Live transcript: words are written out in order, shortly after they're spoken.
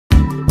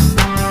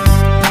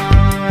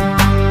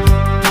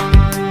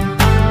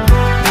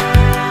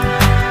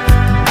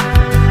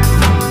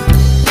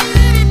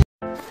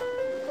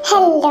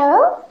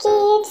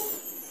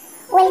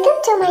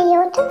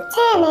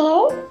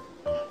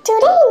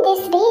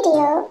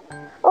video,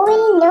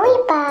 we'll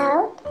know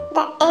about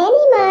the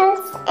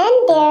animals and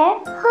their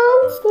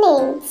homes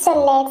names. So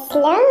let's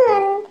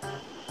learn.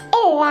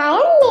 A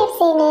lion lives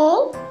in a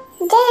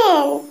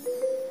den.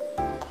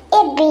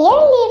 A bear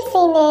lives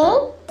in a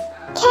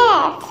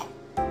cave.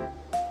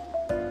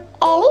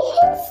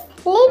 Elephants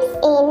lives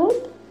in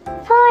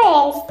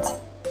forest.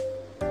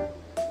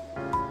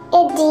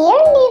 A deer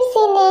lives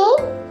in a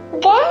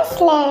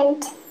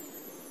grassland.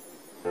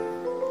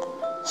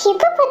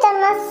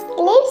 Hippopotamus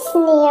lives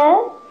near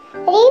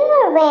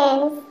river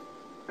banks.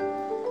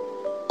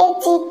 A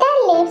cheetah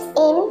lives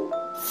in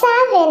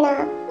savanna.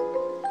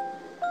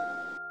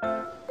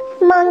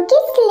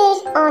 Monkeys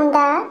live on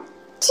the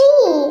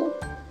tree.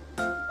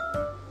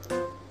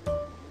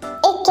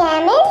 A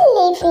camel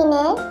lives in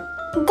a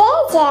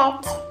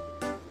desert.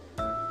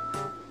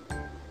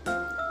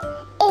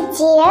 A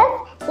giraffe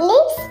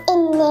lives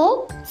in a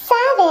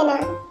savanna.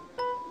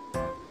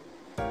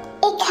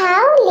 A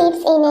cow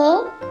lives in a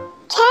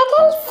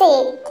cattle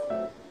shed.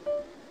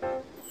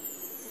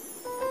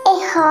 A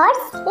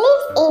horse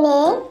lives in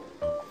a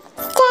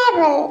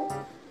stable.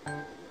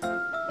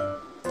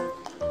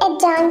 A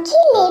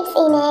donkey lives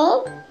in a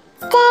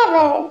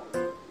stable.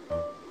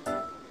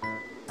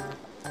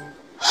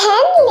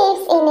 Hen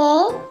lives in a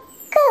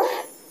coop.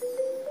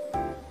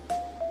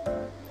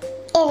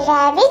 A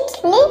rabbit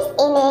lives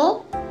in a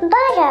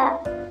burrow.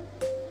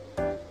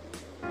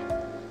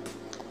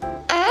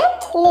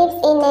 Ant lives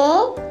in a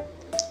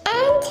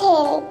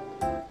anthill.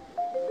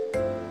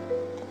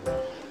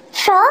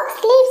 Frogs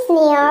live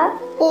near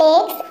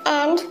lakes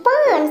and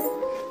ponds.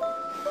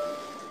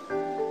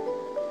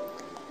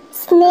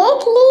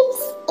 Snake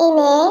lives in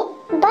a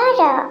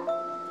burrow.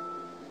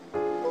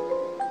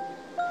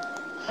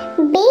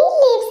 Bee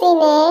lives in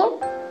a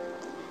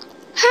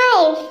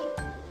hive.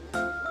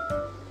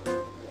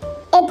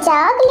 A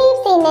dog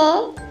lives in a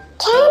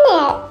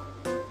kennel.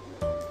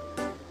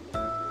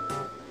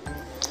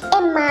 A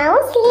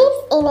mouse lives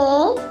in a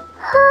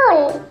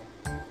hole.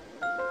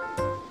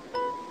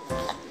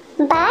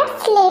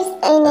 Birds live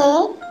in a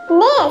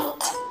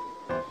nest.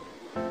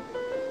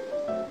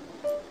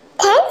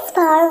 Thanks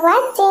for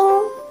watching.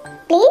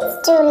 Please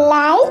do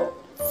like,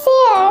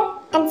 share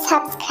and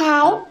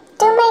subscribe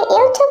to my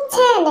YouTube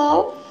channel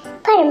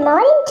for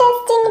more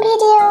interesting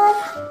videos.